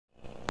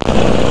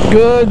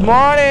Good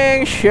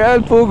morning,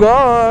 Shell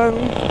Pugon.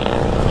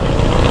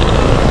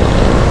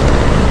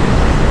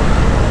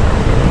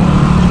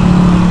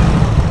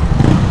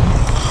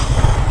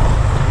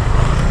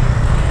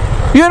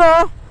 You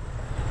know,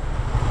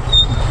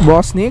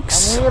 Boss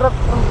Nix. Ang hirap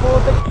ng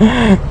putik.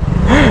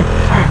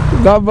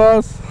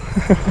 Gabas.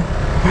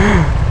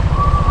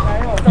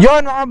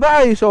 Yon mga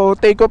bay, so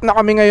take off na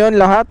kami ngayon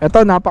lahat.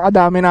 Ito,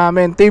 napakadami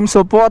namin. Team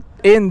Supot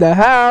in the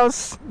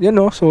house. Yan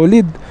o,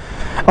 solid.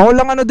 Ako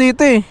lang ano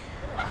dito eh.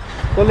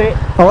 Tuli.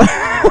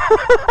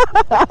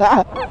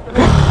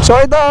 So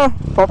ito,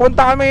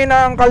 papunta kami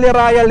ng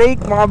CALIRAYA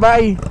Lake mga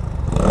bay.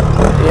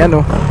 Yan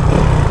o,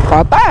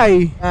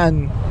 patay.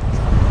 Yan,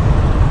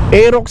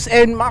 Aerox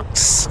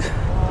NMAX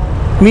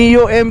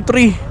Mio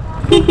M3.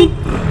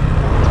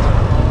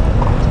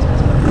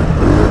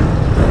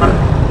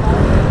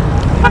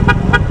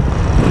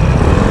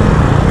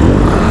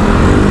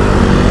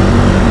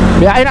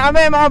 Biyahe na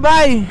kami mga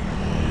bay.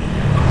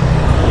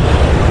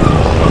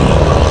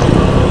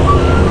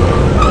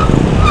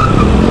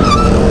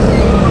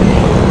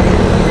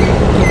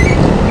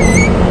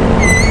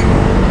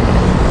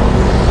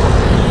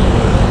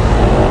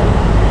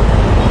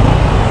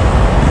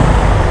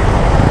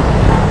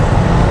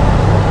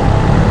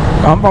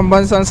 Ang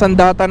pambansang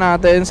sandata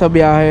natin sa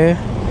biyahe.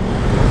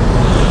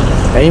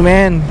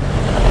 Amen.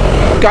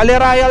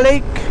 CALIRAYA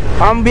Lake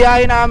ang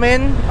biyahe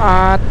namin.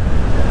 At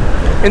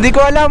hindi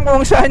ko alam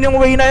kung saan yung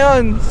way na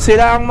yon.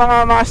 Sila ang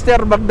mga master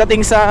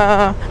pagdating sa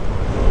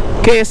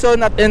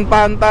Quezon at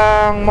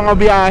Infantang mga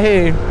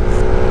biyahe.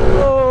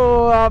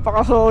 Oh,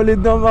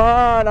 napaka-solid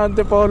naman.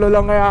 Antipolo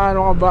lang kaya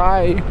mga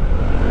bay.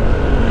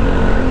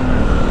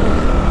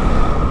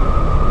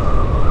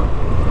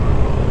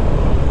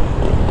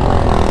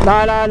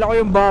 Naalala ko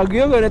yung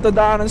Baguio, ganito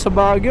daanan sa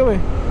Baguio eh.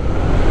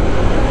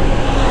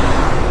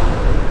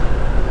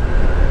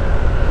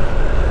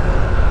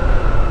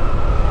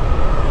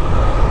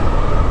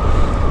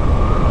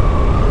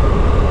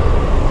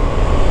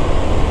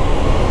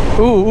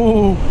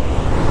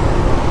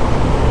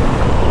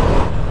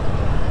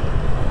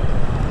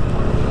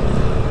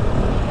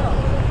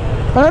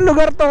 Anong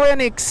lugar to kuya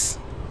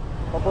Nix?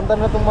 Papunta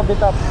na itong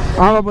Mabitak.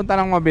 Papunta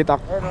ng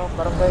Mabitak. Ayun o,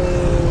 parang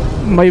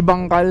may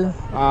bangkal.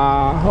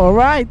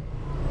 Alright.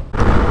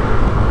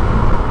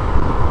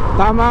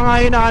 Tama nga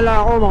yung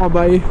naala ko mga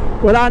bay.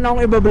 Wala na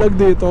akong iba-vlog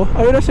dito.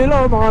 Ayun na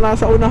sila, mga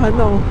nasa unahan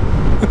na.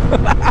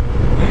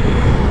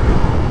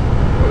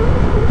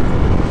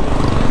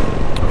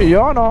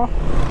 Iyon o.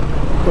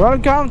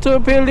 Welcome to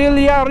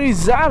Pililla,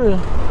 Rizal.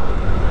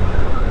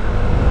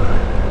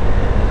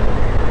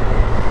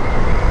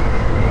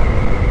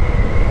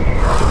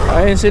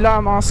 Ayun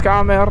sila mga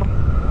scammer.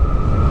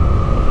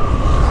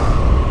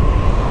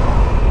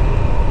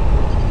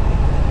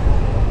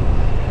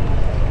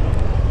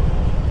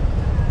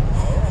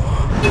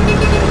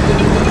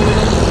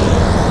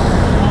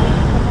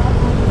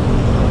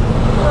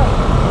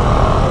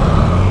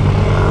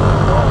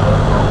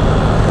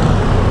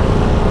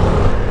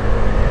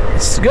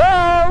 Let's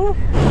go.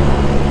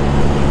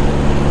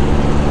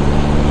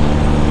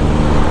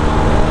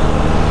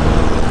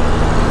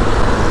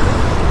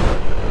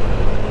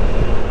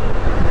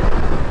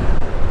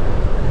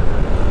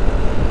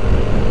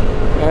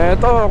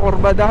 Eto,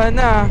 kurbadahan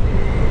na.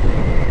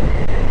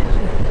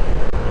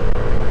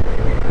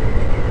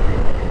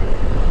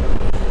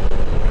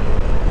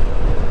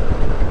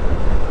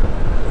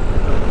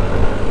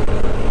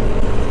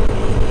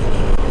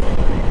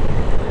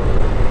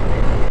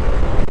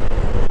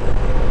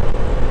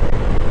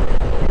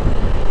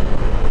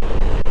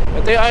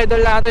 Ito yung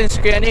idol natin, si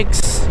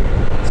Kenix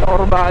sa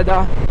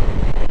kurbada.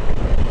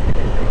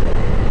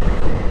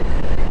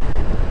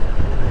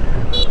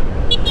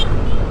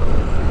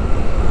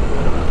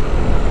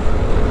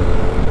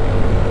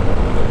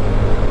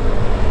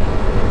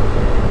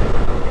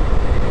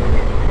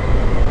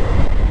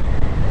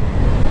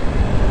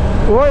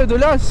 Uy,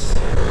 dulas.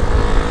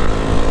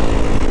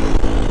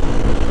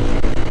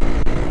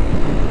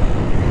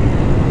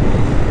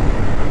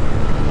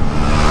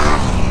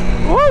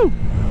 Woo!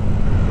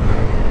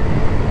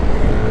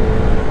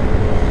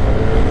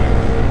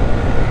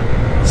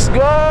 Let's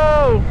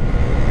go.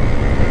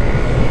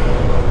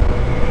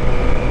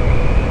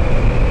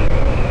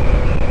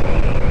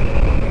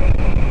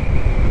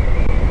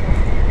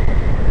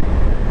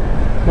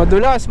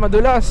 Madulas,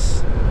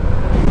 madulas.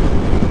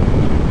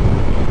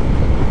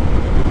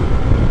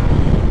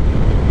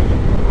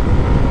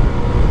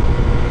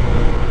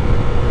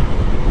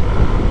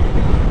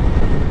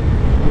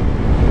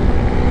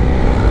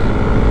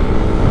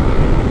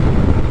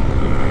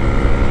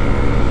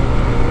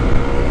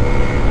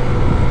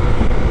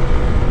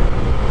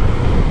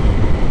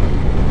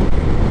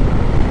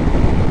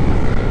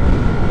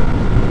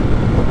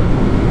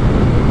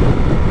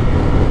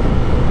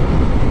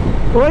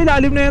 Uy,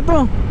 lalim na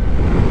ito.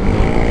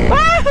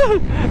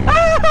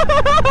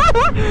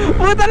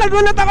 Puta,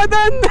 nagulat ako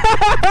doon.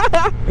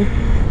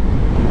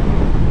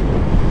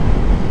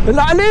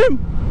 Lalim.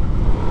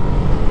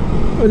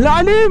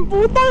 Lalim.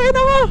 Putang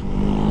ina mo.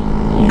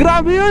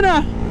 Grabe yun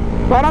ah.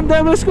 Parang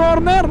Devil's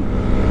Corner.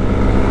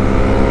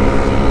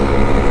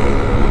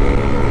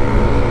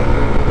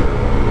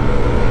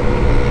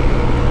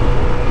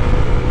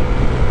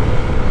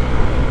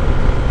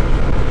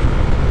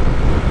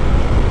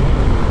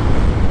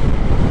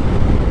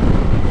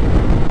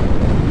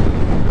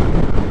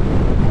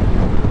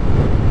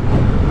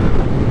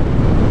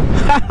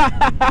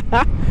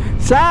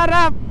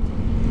 Sarap!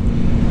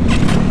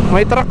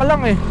 May truck lang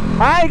eh.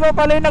 Ay, ikaw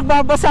pala yung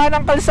nagbabasa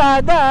ng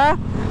kalsada ha.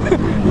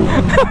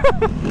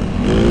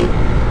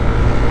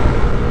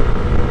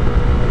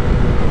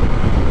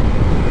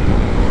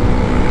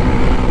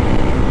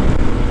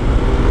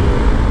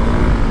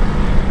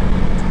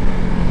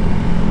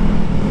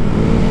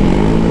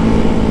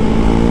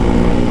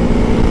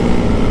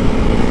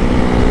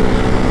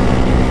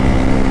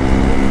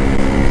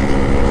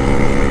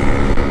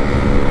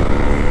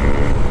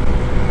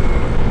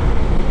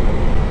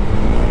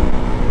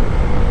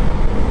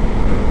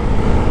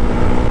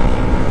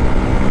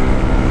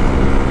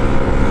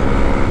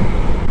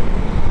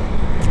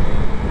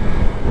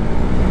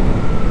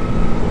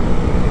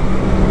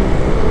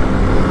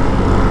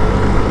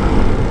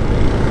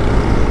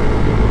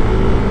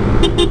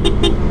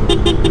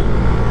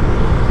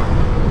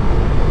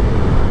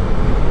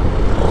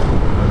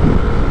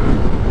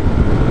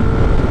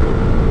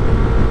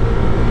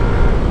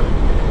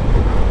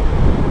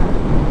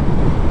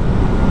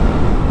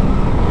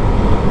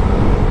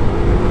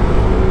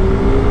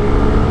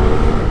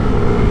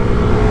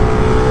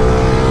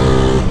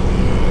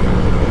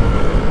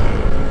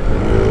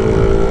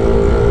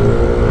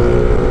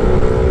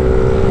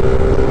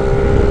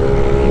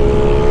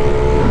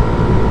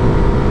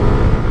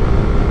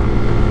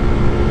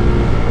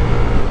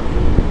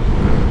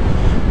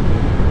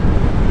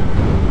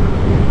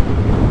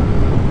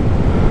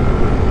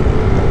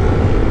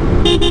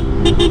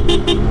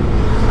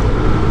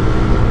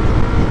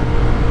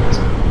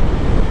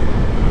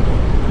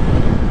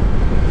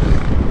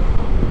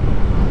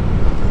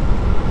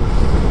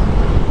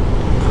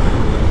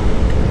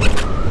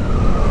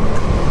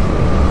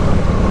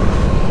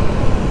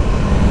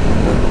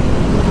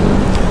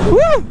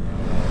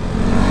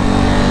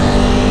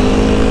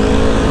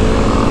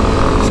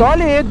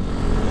 Solid.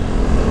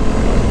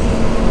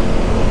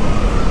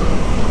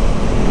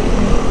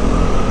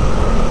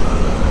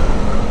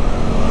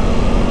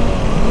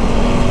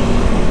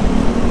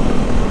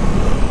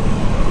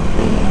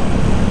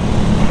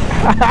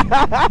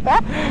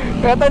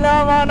 Ito na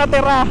ang mga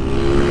natira.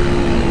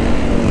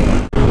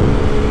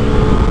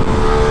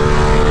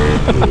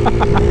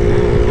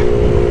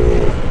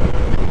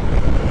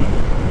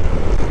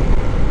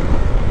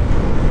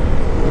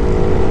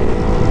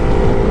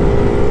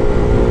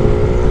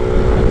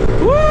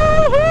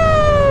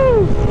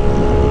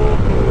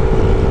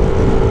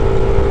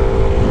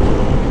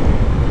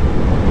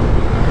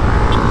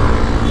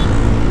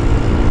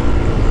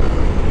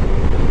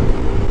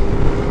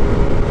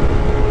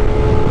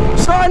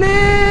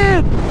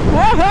 Solid!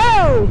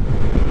 Wow!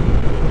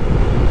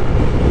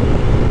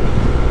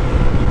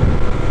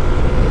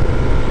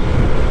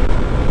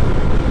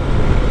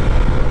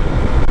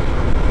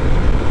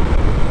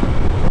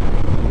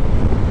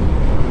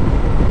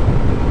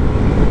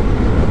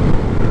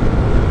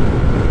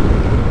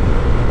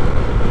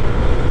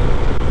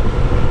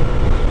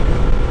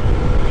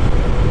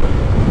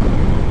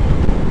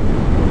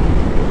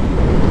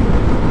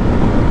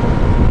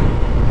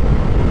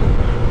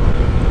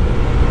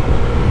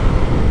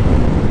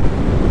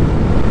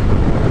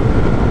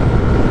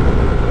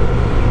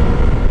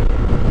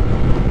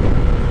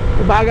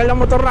 Bagal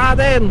ang motor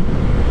natin.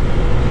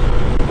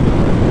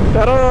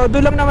 Pero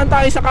doon lang naman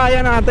tayo sa kaya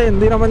natin.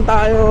 Hindi naman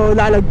tayo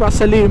lalagpas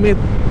sa limit.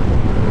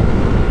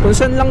 Kung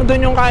saan lang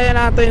doon yung kaya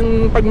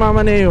natin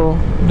pagmamaneho,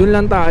 doon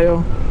lang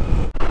tayo.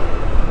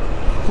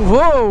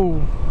 Wow!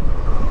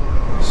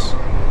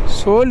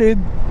 Solid.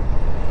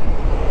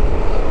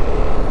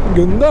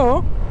 Ganda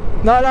oh.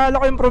 Naalala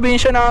ko yung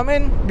probinsya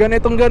namin.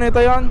 Ganitong ganito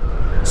yan.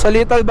 Sa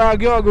Little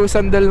Baguio,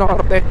 Agusan del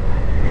Norte.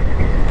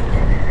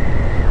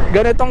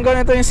 Ganitong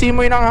ganito yung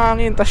simoy ng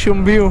hangin, tas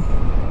yung view,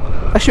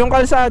 tas yung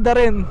kalsada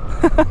rin.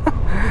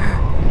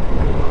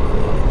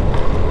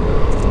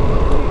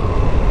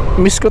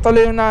 Miss ko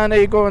tuloy yung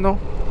nanay ko, no?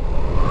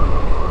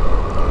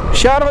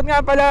 Shoutout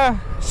nga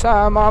pala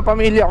sa mga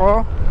pamilya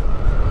ko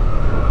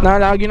na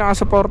lagi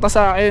nakasuporta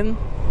sa akin.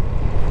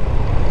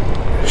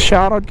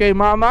 Shoutout kay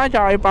mama,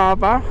 tsaka kay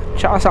papa,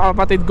 tsaka sa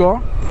kapatid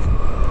ko.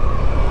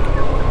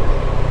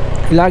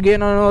 Lagi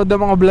nanonood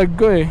ang mga vlog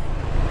ko eh.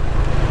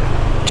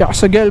 Tsaka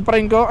sa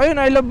girlfriend ko. Ayun,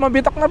 I love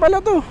mabitak na pala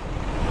to.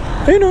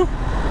 Ayun o,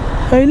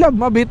 I love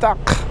mabitak.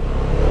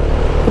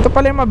 Ito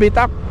pala yung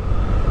mabitak.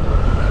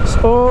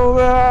 So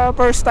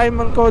first time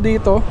ko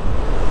dito.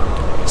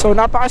 So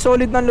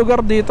napaka-solid ng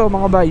lugar dito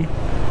mga bay.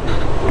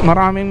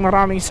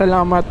 Maraming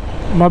salamat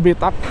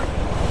mabitak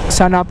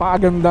sa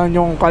napakaganda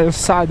nyong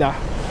kalsada.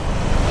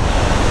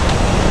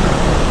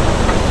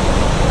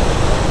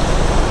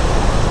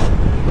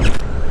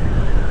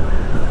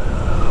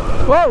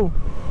 Wow!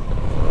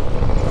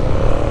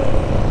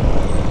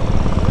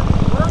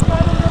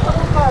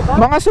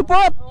 Mga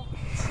supot.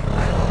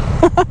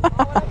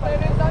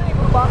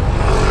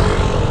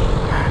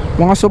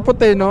 Mga supot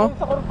eh, no?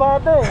 Sa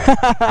kurbada eh.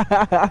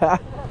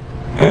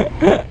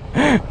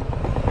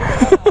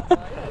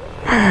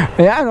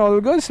 Ayan, all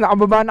goods.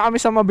 Nakababa na kami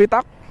sa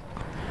Mabitak.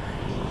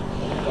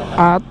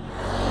 At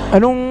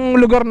anong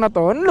lugar na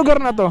to? Anong lugar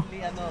na to?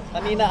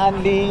 Kanina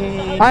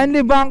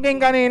Unli banking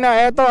kanina.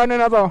 Eto, ano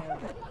na to?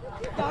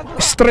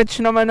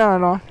 Stretch naman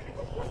na, no?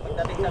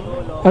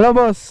 Hello,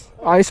 boss.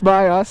 Ayos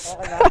ba, ayos?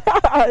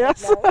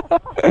 Ayos.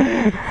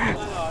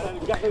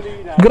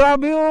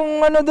 Grabe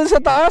yung ano dun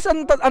sa taas.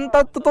 Ang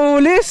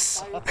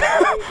tutulis.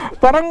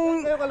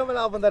 Parang... Kayo ka naman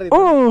nakapunta rito?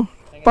 Oo.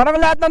 Parang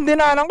lahat ng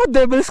dinaanan ko,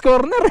 Devil's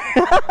Corner.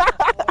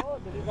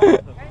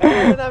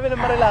 Sabi namin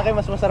ng Marilake,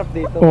 mas masarap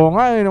dito. Oo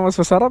nga, yun ang mas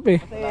masarap eh.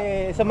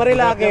 Kasi sa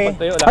Marilake,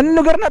 anong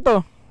lugar na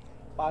to?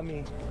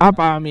 Pami.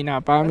 Pami na,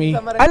 Pami.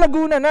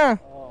 Laguna na.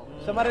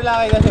 Sa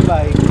Marilake kasi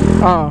bay,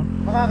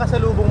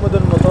 makakasalubong mo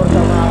doon motor sa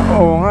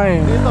mga... Oo nga eh.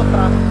 Dito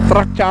truck.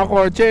 Truck tsaka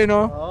kotse,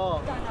 no? Oo.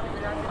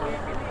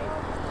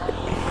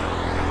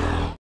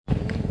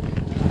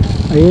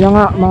 Ayun na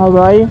nga mga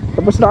bay.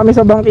 Tapos na kami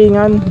sa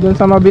bangkingan, dun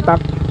sa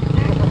Mabitak.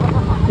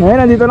 Ngayon,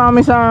 nandito na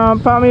kami sa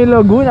Pami,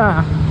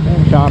 Laguna.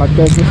 Ayun, shoutout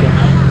kayo siya.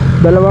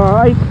 Tatlo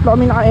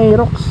kami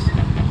naka-Aerox.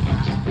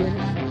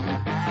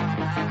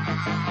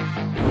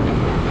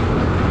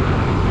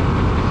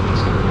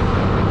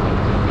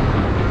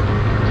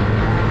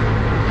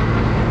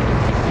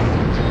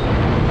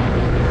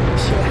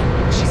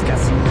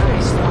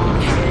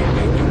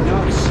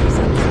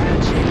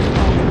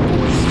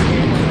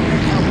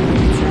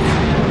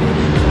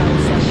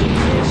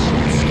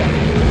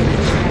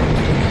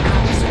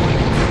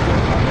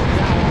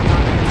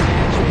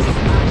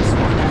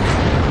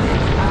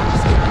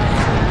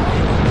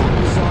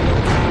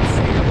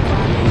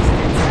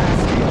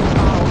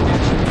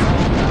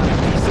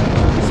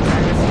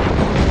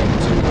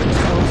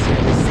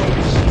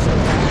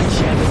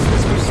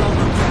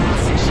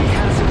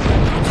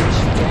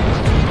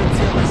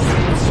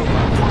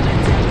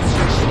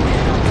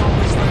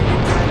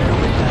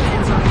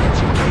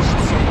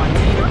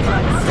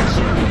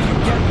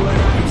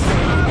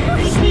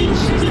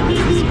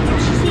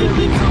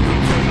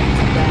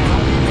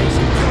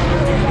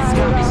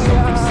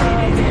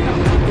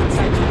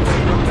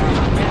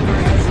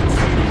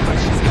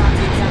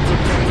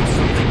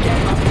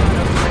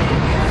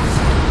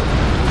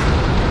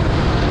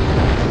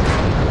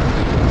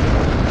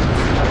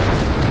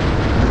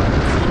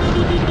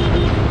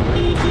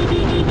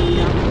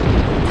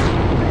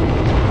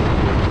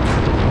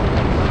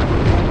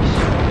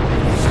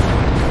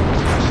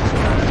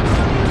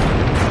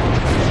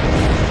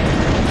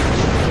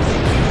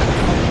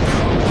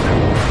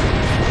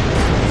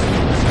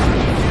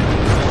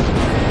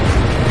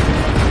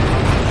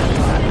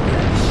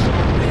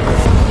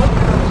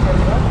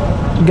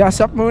 Gas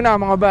up muna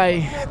mga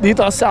bay.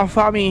 Dito sa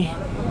Pami.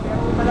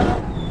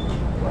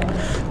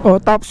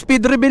 Top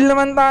speed reveal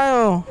naman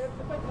tayo.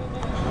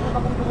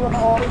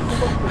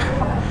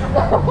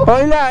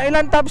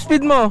 Ilan top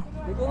speed mo?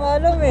 Hindi ko nga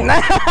alam eh.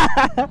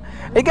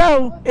 Ikaw,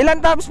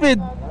 ilan top speed?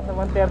 Nasa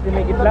 130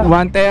 megit lang.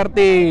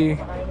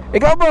 130.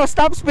 Ikaw boss,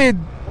 top speed?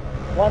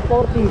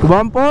 140.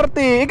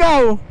 140.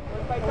 Ikaw?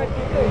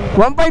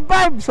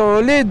 155.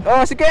 Solid.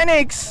 Si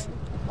Kenix?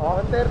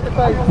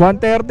 135.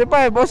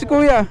 135. Si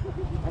Kuya?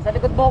 Sa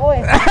likod mo ako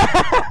eh.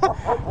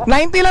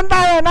 90 lang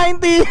tayo,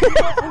 90.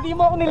 Hindi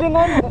mo ako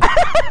nilingon.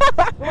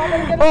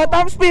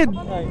 Top speed?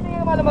 Hindi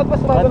naman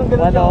magpas mga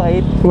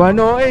 108.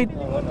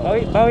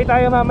 108. Bawi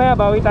tayo mamaya,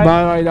 bawi tayo.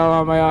 Bawi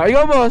tayo mamaya.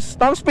 Ikaw boss,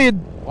 top speed?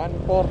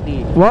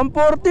 140.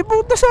 140,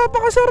 puta sa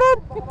napakasarap.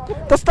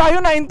 Tapos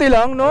tayo 90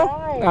 lang, no?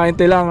 90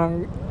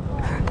 lang.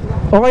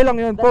 Okay lang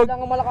yun. Dahil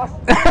lang ang malakas.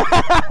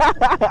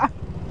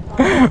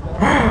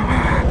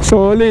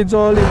 Solid.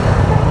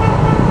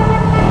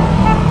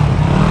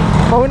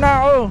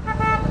 Mauna ako.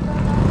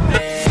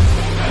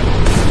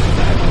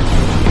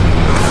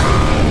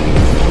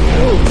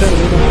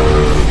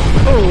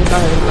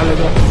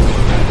 Talaga.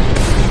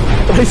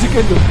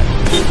 Tricycle doon.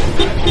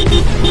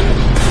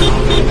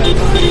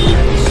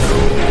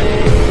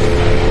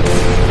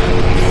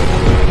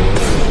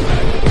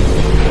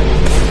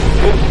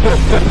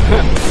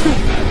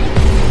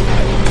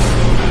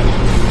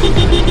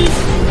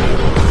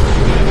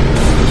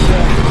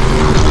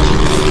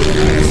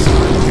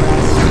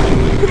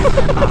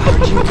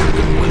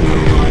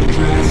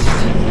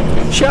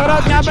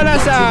 Shoutout nga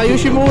pala sa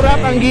Yoshimura,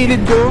 ang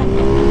gilid ko.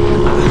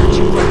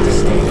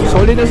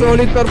 Solid na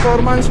solid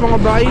performance mga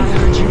bay.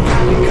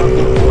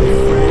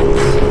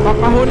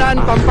 Pakahunan,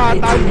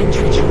 pampatag.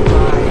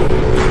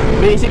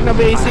 Basic na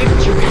basic.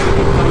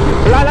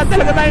 Wala lang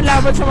talaga tayong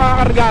laban sa mga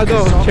kargado,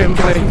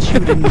 syempre.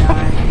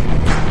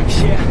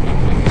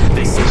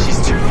 They say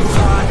she's too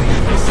hot,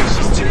 they say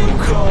she's too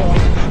cold.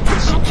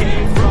 Where she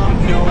came from,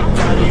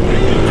 nobody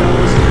really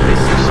knows. They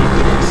say she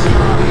looks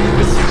young,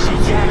 they say she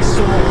acts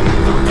old.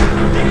 From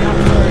everything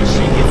I've heard,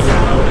 she gets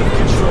out of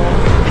control.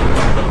 And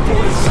all the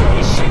boys say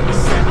she was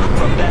sent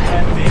from the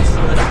heavens,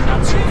 but I'm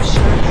not too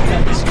sure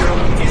that this girl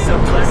is a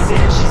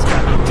blessing. She's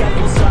got the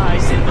devil's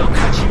eyes and they'll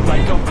cut you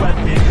like a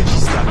weapon.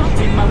 She's stuck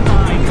in my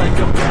mind like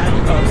a bad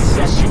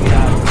obsession.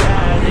 Got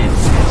bad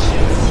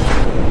intentions.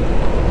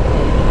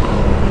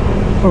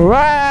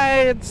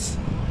 Alright.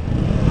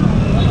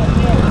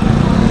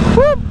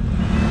 Whoop.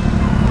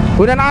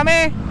 Una na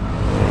kami.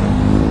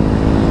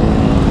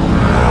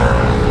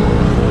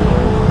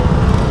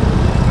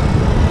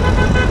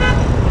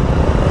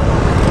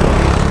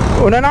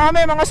 Una na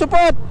kami mga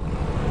supot.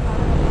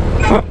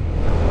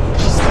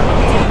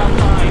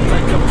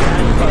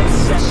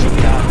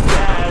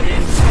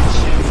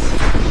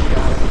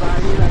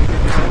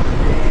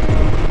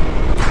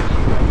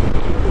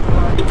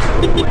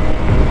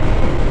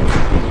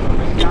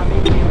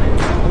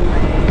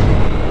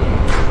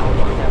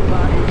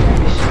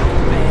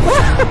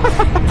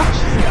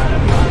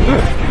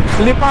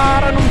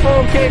 Liparan ng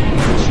poke.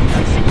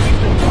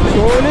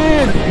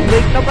 Solid.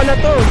 Break na pala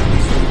to.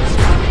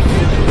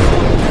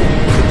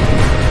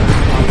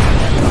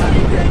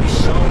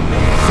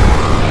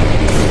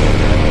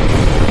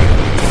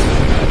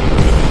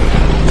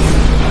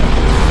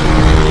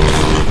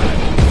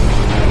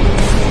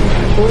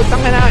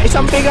 Putang na,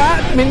 isang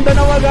piga,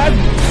 Mindanao agad.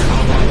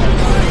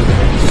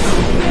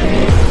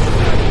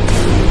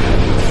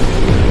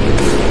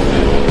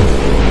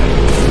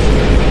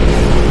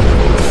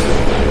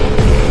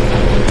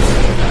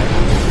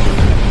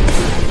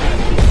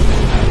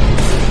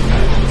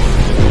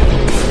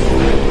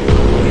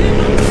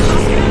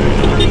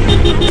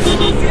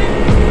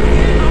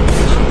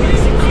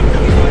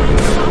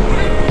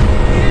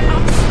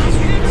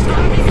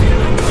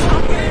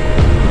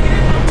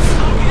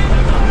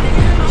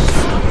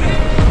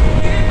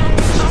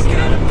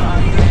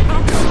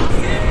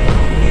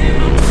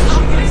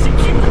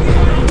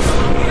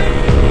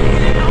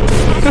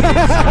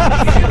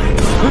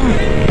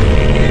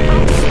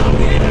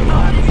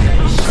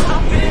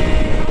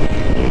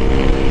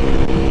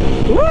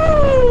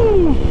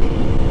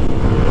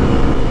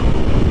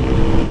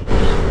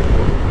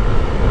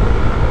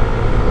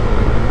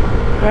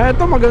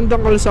 Eto,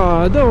 magandang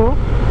kalsada oh.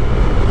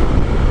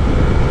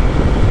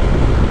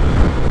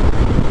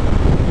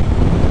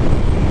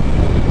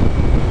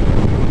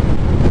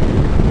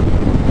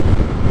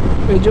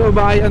 Medyo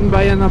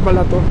bayan-bayan na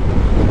pala to.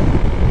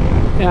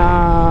 Kaya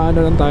ano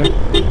lang tayo.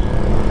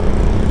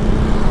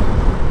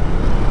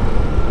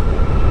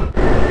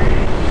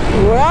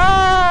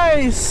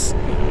 Nice!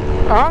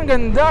 Ang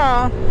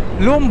ganda.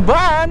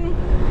 Lumban.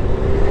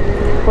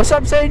 What's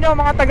up sa inyo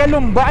mga taga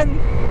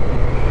Lumban?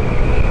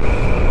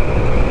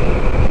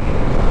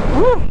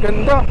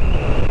 Ganda.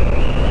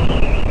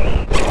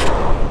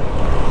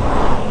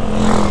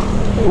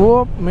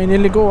 Whoop, may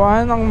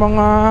niliguan ang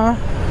mga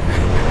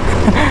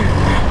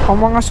ang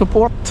mga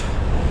supot.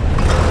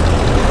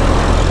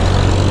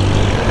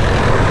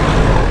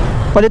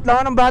 Palit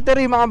lang ng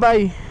battery mga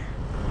bay.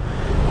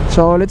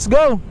 So let's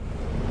go.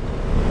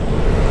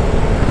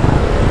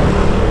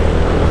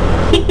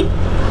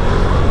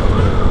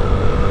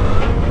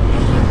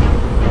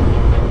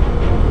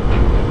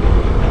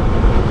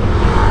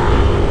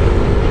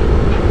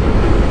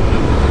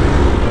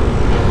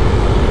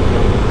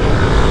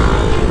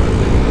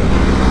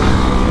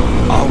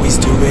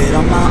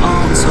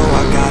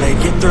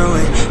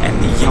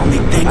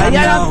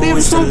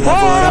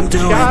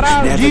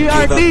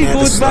 GRT,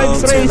 good vibes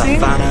racing.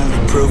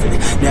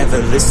 Never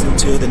listen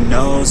to the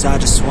no's,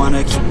 I just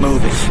wanna keep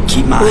moving.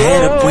 Keep my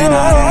head up when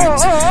I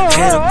act.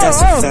 Head up,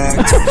 that's a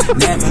fact.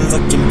 Never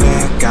looking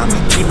back, I'ma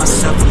keep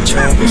myself on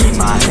track.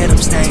 Keep my head up,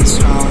 staying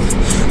strong.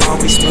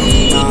 Always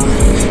moving on.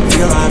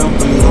 Feel I don't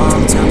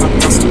belong, tell my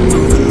thoughts to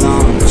move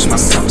along. Push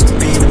myself to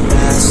be the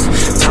best.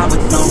 Time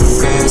with no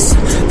regrets.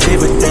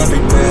 Live with every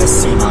breath.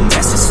 See my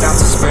message start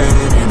to spread.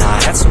 And I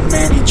had so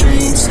many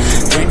dreams.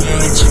 Then you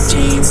hit your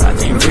teens.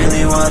 Life ain't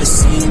really what it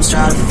seems.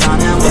 Try to find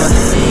out what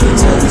it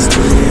means. At least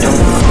do it on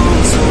my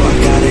own, so I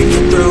gotta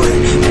get through it.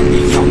 And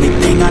the only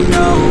thing I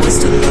know is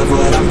to love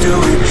what I'm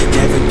doing.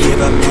 Never give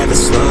up, never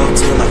slow,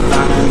 till I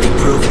finally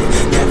prove it.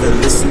 Never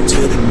listen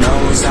to the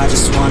no's, I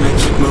just wanna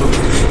keep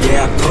moving.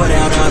 Yeah, I put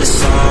out all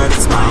this art,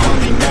 it's my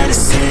only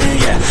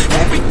medicine. Yeah,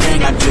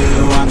 everything I do,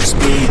 I'm just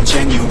being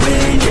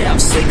genuine. Yeah,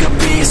 I'm sick of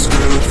being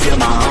screwed, feel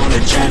my own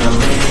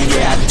adrenaline.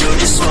 Yeah, I do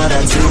just what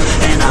I do,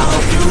 and I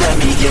hope you let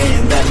me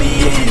in,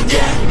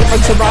 yeah.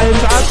 Pagsabayan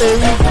sa atin.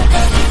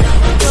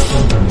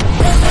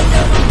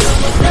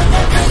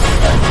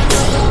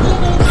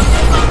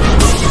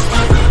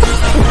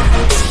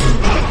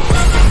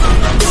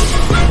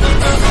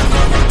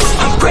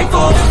 I'm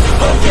grateful,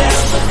 oh yeah,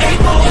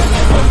 able,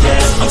 oh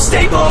yeah, I'm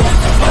stable,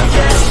 oh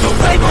yeah, no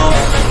label,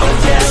 oh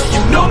yeah,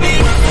 you know me,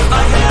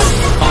 I have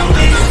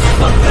only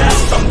a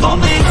past, I'm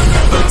lonely,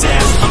 but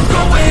damn, I'm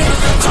going to win.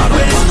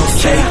 No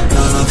fake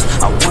love,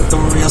 I want the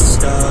real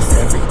stuff.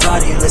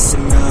 Everybody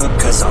listen up,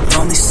 cause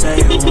I'll only say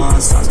it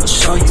once. I'm gonna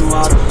show you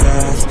all the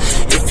path.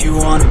 If you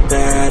want it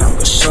bad, I'm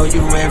gonna show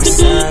you where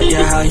it's at.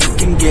 Yeah, how you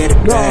can get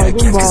it back.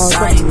 Yeah, cause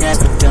I ain't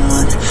never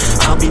done.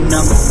 I'll be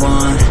number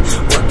one.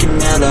 Working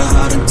hella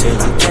hard until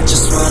I get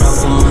just what I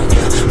want.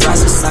 Yeah,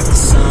 rises like the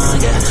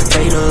sun. Yeah,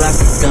 fatal like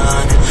a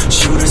gun.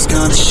 Shooter's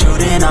gonna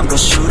shoot and I'm gonna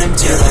shoot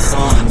until I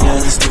fall. Yeah,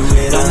 let's do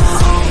it on my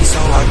own, so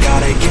I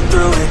gotta get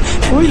through it.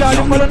 And Uy, the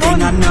lalim only pala thing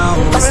nun. I know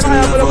is to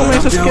Kaya love pala what kumain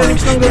I'm sa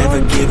Skelligs ng doing. Never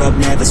gano'n. give up,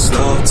 never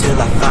slow, till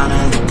I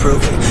finally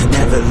prove it.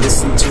 Never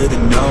listen to the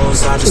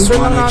no's, I just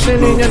Sundan lang wanna natin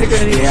keep linya ni moving.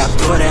 Kenny. Yeah, I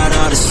put out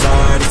all this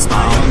art, it's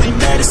my only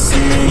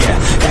medicine.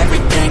 Yeah,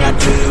 everything I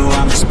do,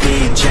 I'm just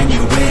being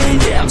genuine.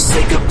 Yeah, I'm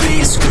sick of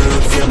being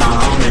screwed, feel my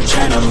own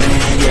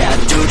adrenaline. Yeah, I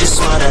do just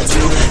what I do,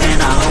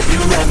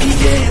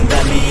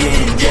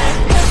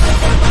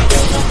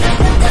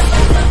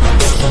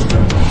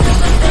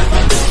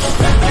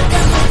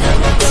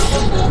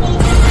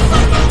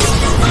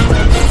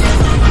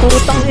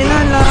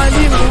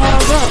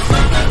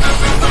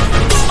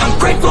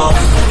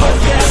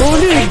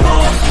 Solid!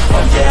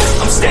 Oh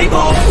yeah, I'm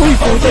stable. Uy,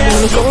 Oh puta, yeah,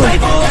 minus no ako.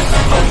 label.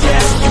 Oh yeah,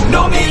 you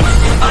know me.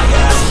 I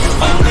have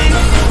only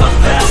a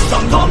path.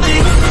 I'm lonely,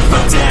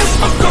 but damn,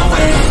 I'm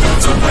going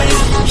to win.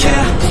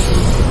 Yeah.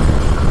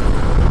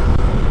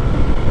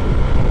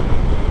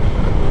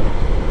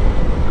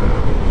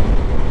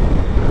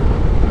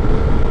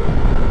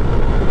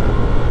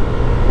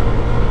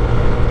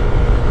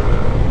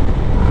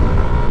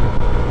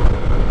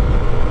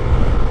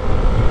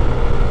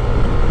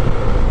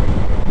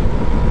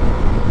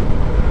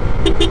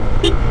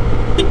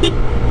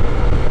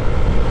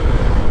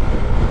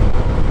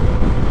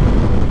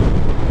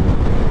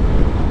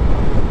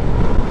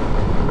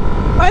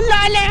 Ang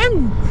lalim!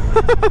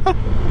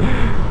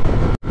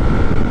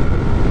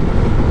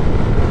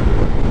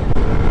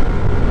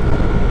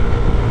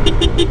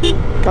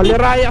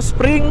 Caliraya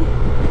Spring.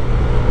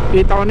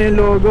 Kita ko na yung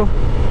logo.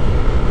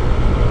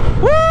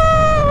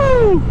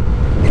 Woo!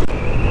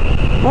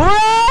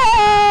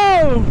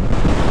 Wow!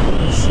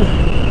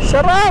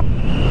 Sarap!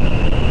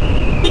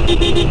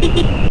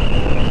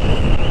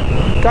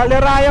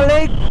 Caliraya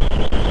Lake.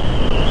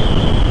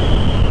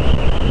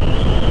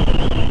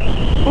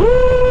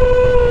 Woo!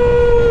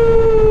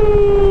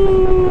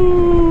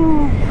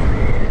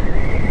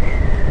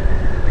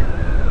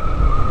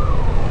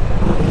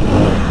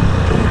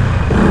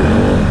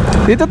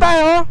 Dito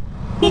tayo.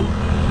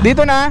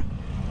 Dito na.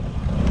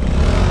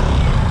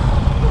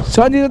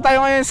 So dito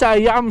tayo ngayon sa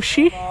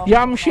Yamshe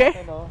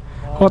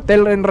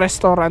Hotel and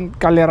Restaurant,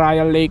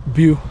 Caliraya Lake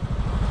View,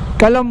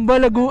 Calamba,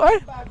 Laguna.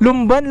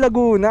 Lumban,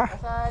 Laguna.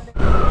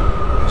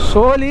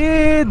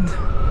 Solid.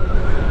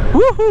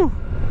 Woohoo.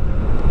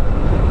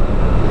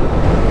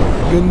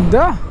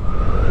 Ganda.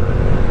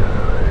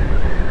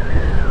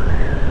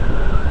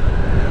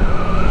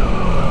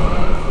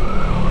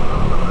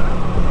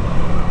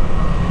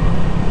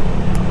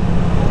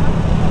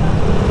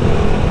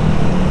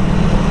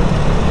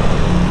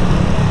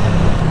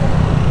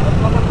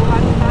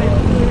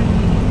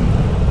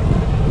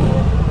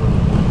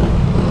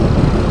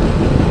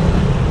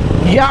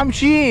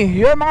 Yamshe!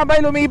 Yun mga bay,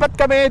 lumipat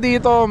kami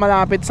dito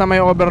malapit sa may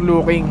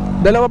overlooking.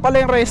 Dalawa pala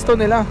yung resto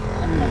nila.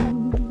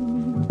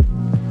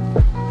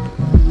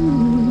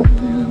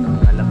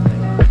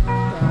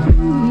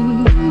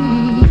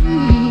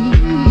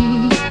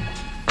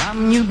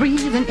 You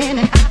breathing in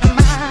and out of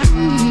my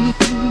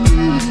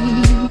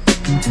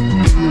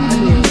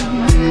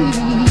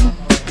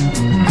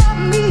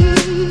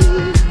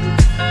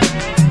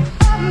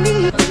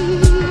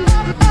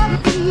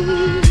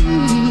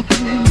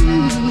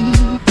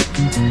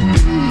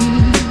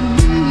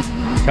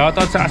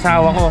Shoutout sa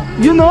asawa ko.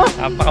 Yun o?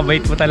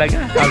 Napakabait mo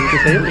talaga. Sabi ko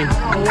sa'yo eh.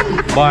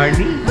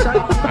 Barney.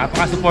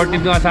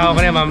 Napaka-supportive ng asawa ko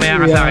niya.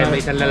 Mamaya ka sa akin. May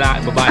isang lalaki.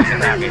 Babae ka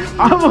sa akin.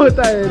 Amo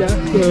tayo na.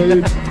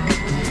 Solid.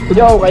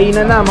 Yo,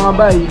 kainan na mga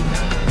bay.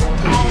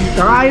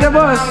 Kakain na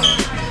boss.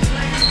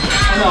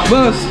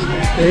 Boss.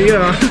 Thank you.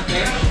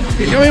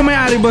 Ikaw yung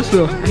may-ari boss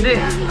to? Hindi,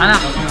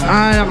 anak.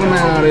 Anak ko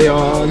may-ari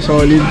yun.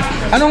 Solid.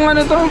 Anong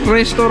ano to?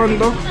 Restaurant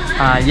to?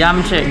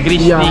 Yamshe,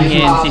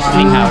 Grisling and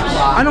Sizzling House.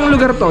 Anong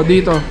lugar to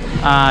dito?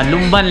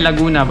 Lumban,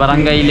 Laguna,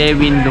 Barangay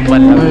Lewin,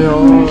 Lumban, Laguna.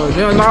 Ayun.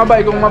 Yun mga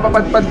bay, kung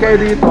mapapadpad kayo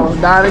dito,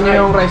 daanan nyo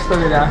yung resto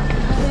nila.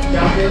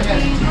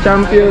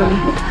 Champion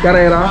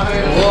Carrera.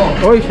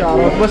 Oy,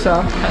 shoutout boss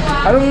ha.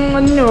 Anong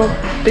ano nyo?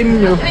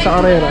 Team nyo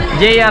sa Carrera?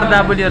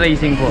 JRW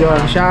Racing po.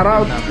 Yun,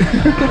 shoutout.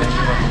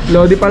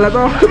 Lodi pala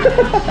to.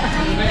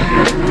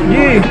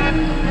 Yee!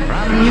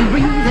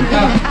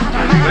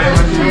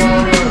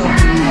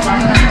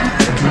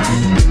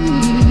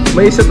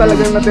 May isa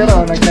talagang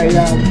natira,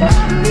 nagkailangan pa.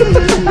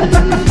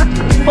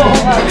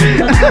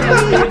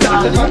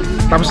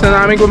 Tapos na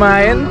namin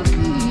kumain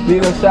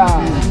dito sa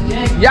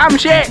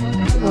Yamshe.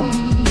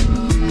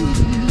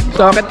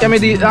 So akit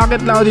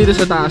lang ako dito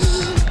sa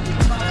taas.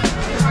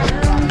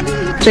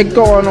 Check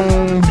ko kung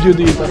anong view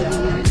dito.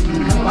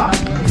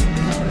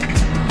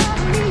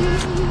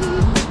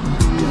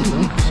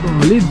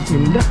 Solid,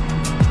 ganda.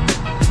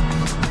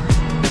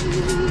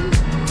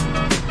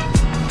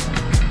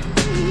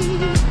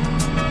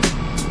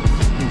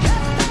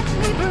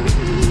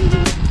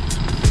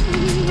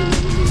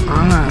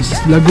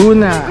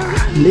 Laguna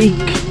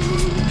Lake.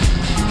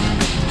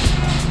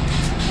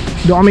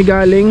 Doon kami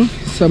galing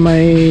sa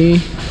may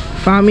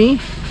Fami,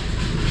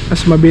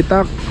 as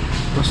mabitak,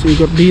 tapos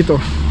ikot dito.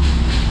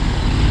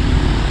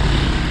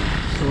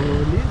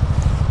 Solid.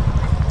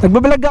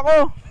 Nagbablog ako.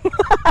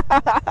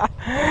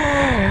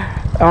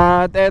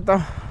 At eto,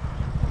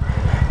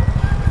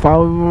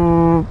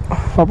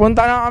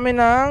 papunta na kami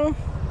ng,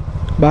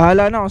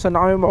 bahala na kung saan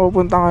na kami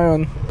mapupunta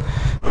ngayon.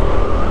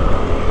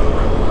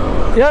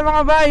 Yan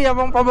mga bay,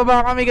 habang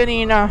pababa kami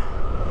kanina,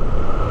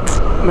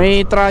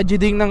 may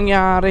tragedy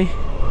nangyari.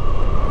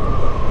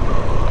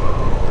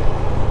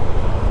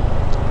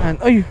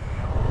 Ay,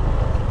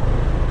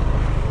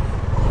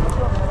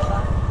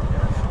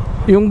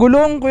 yung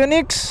gulong, Kuya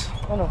Nix.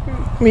 Ano?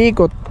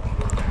 Umiikot.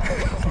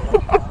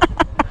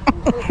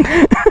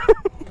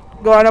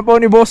 Gawa na po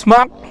ni Boss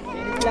Mac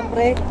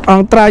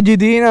ang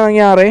tragedy na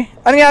nangyari.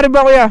 Ano nangyari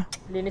ba, Kuya?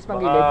 Linis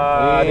pang gilid.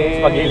 Linis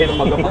pag-gilid.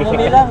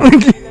 Umumi lang.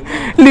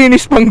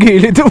 Linis pang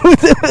gilid.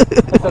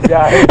 Sa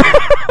biyahe.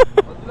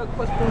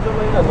 Lagpas po sa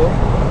may ano.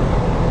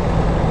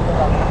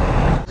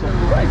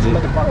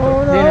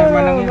 Oh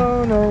no,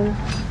 no.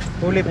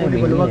 Puli,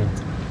 maluwag.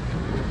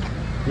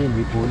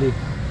 Hindi puli.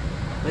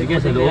 Sige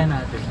sa loob.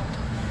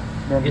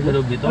 Sige sa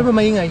loob dito. Ano ba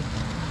maingay?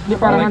 Hindi,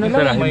 parang ano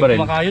lang. May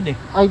kumakayod eh.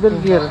 Idol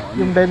gear,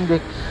 yung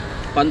Bendix.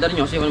 Pandar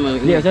nyo, siya naman.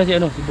 Hindi, asa si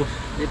ano, si boss.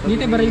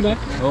 Dito baril ba?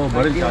 Oo,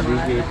 baril sa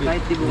DJT.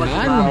 Kahit di bukas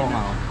pa.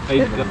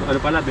 Ay, ano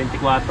pala,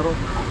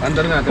 24.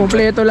 Pandar natin.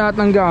 Kompleto lahat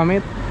ng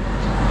gamit.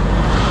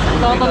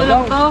 Nagtotono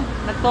lang to.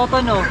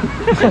 Nagtotono.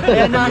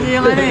 Ayan na kasi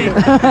yung ano eh.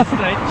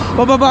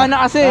 Pababa na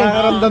kasi.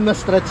 Nakakaramdam na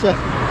stretch siya.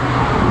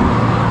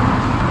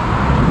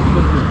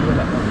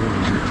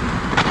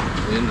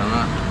 Yun na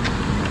nga.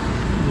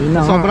 Yun na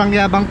nga. Sobrang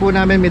yabang po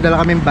namin, may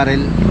dala kaming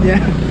baril.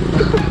 Yeah.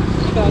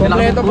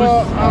 Kompleto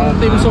po ang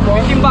team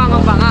Supot.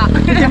 Timbangan pa nga.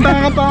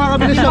 Timbangan pa nga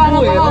kami na siya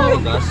po eh.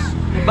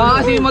 Baka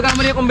kasi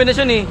magkamali yung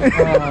kombinasyon eh.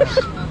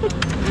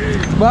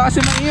 Baka kasi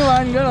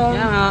maiwan, gano'n.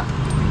 Yan nga.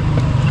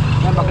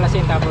 Yan,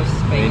 baklasin tapos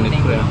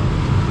painting.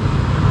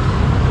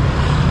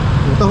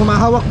 Ito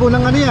humahawak po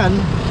ng ano yan.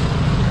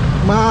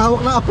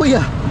 Humahawak ng apoy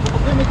ah.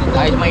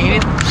 Kahit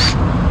mainit.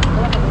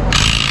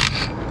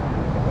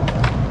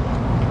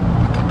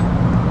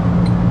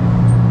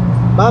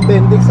 Ba,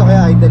 Bendix o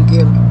kaya idol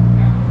gear.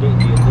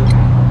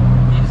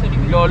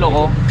 Lolo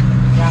ko.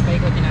 Kaya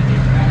paikotin natin.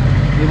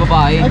 Di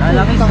babae.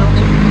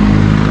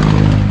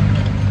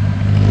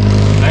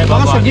 Ay,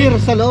 Baka sa gear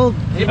sa loob.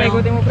 Di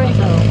paikotin mo pre.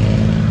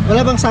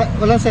 Wala bang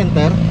walang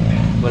center?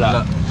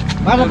 Wala.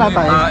 Paano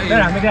tatay?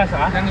 Tara, may grasa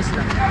ka? Langis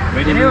na.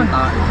 Pwede na yun.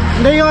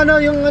 Hindi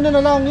yung ano na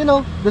lang, you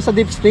know, doon sa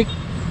dipstick.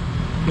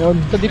 Yun,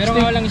 sa Pero dipstick.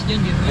 mga langis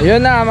dyan. Ayun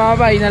na mga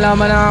bay,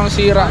 nalaman na ang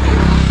sira.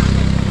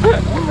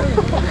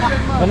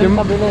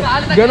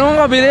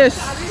 Ganun kabilis.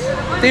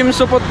 Team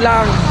Supot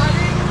lang.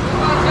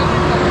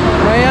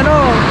 May ano,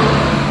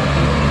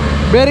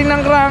 bearing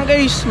ng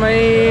crankcase,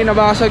 may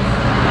nabasag.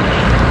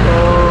 So,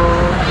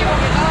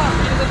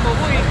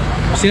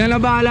 sila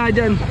na bahala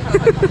dyan.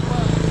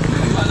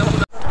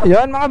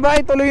 Yan mga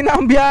bay, tuloy na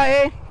ang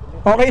biyahe.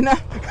 Okay na.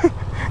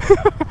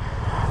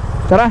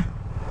 Tara.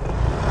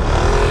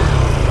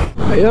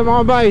 Ayun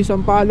mga bay,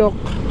 Sampalok.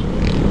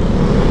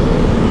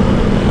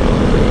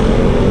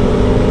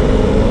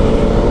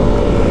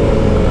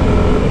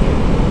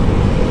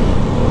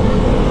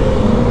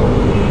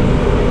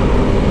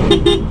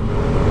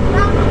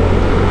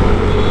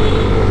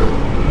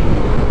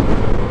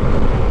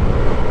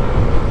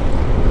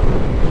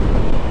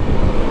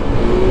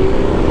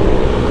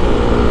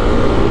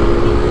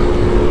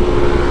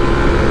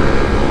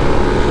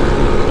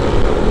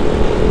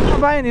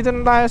 Dito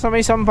na tayo sa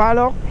may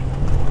Sampalok.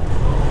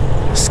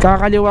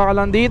 Kakaliwa ka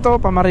lang dito,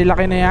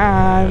 Pamarilaki na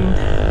yan.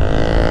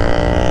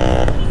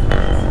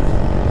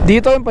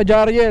 Dito yung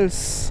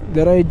Pajariels,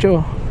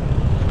 diretso.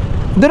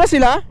 Doon na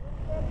sila?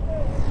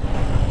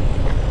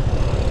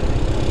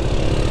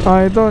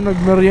 Ah, ito,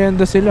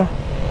 nagmerienda sila.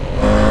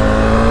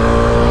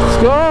 Let's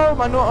go,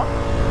 Mano.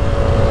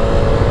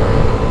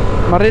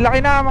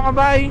 Marilaki na mga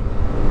bay.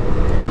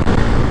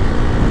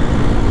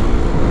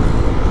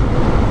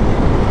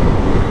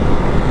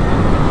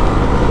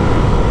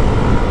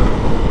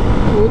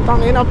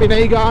 Utang ina,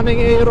 pinahigaan ng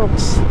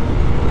Aerox.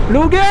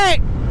 Lugi!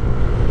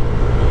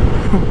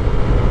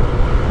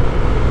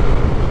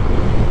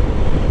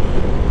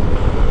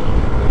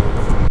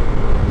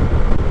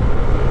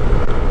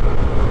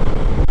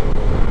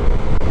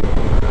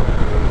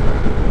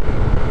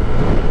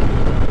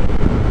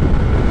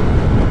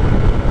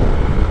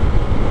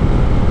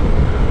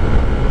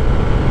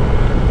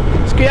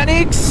 Kuya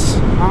Nix,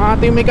 ang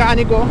ating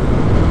mekaniko.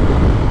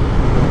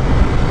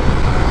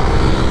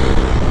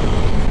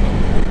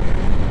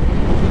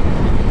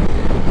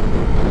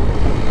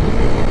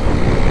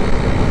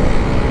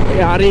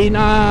 Yari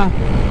na.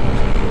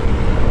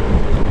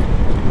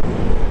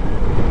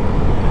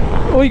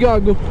 Uy,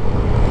 gago.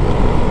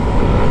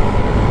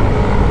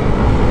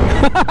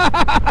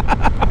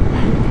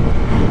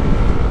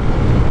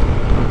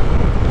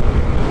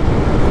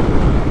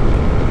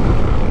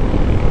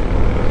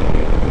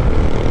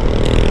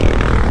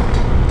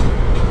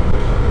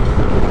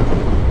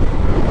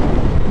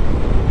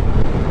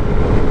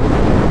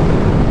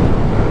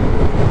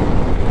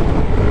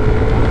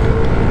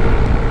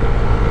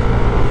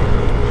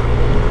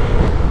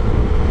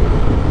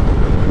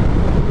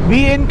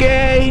 BNK.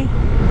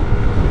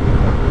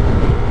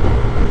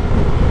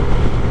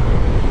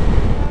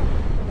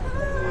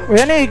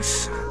 Kuya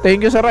Nix,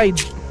 thank you sa ride.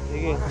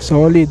 Sige.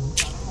 Solid.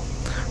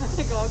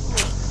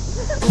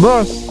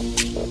 Boss,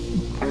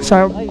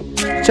 sa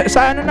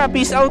ano na,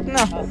 peace out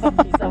na.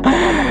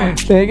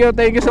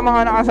 Thank you sa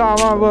mga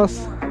nakasama,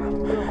 boss.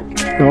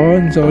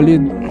 Yun,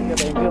 solid.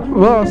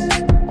 Boss.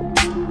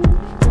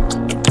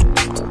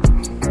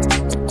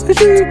 Ay,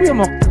 si Kuya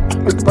Mok.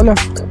 Ito pala.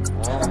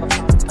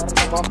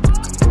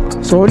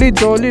 Solid.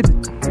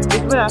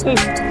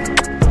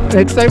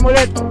 Next time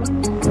ulit.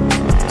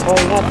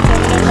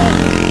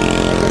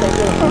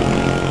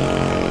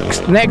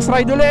 Next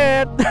ride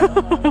ulit.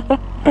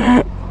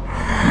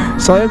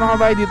 So yun mga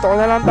bay, dito ko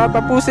na lang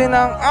tatapusin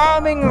ang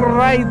aming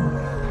ride.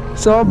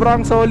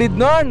 Sobrang solid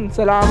nun.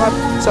 Salamat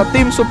sa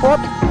Team Supot.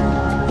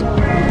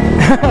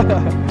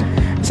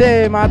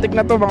 Kasi matik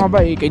na to mga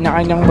bay,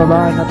 kanya-kanyang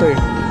babaan na to eh.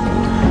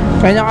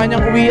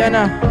 Kanya-kanyang uwian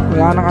na.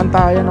 Wala nang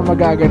antayan na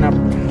magaganap.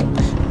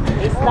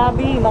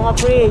 Snabi, mga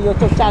pre,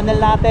 YouTube channel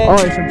natin.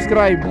 Oh,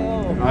 subscribe.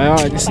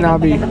 Ayun,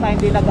 Snabi. Tagal na tayo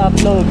hindi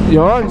nag-upload.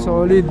 Yun,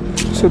 solid.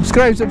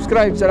 Subscribe.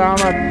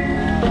 Salamat.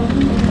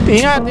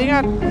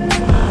 Ingat.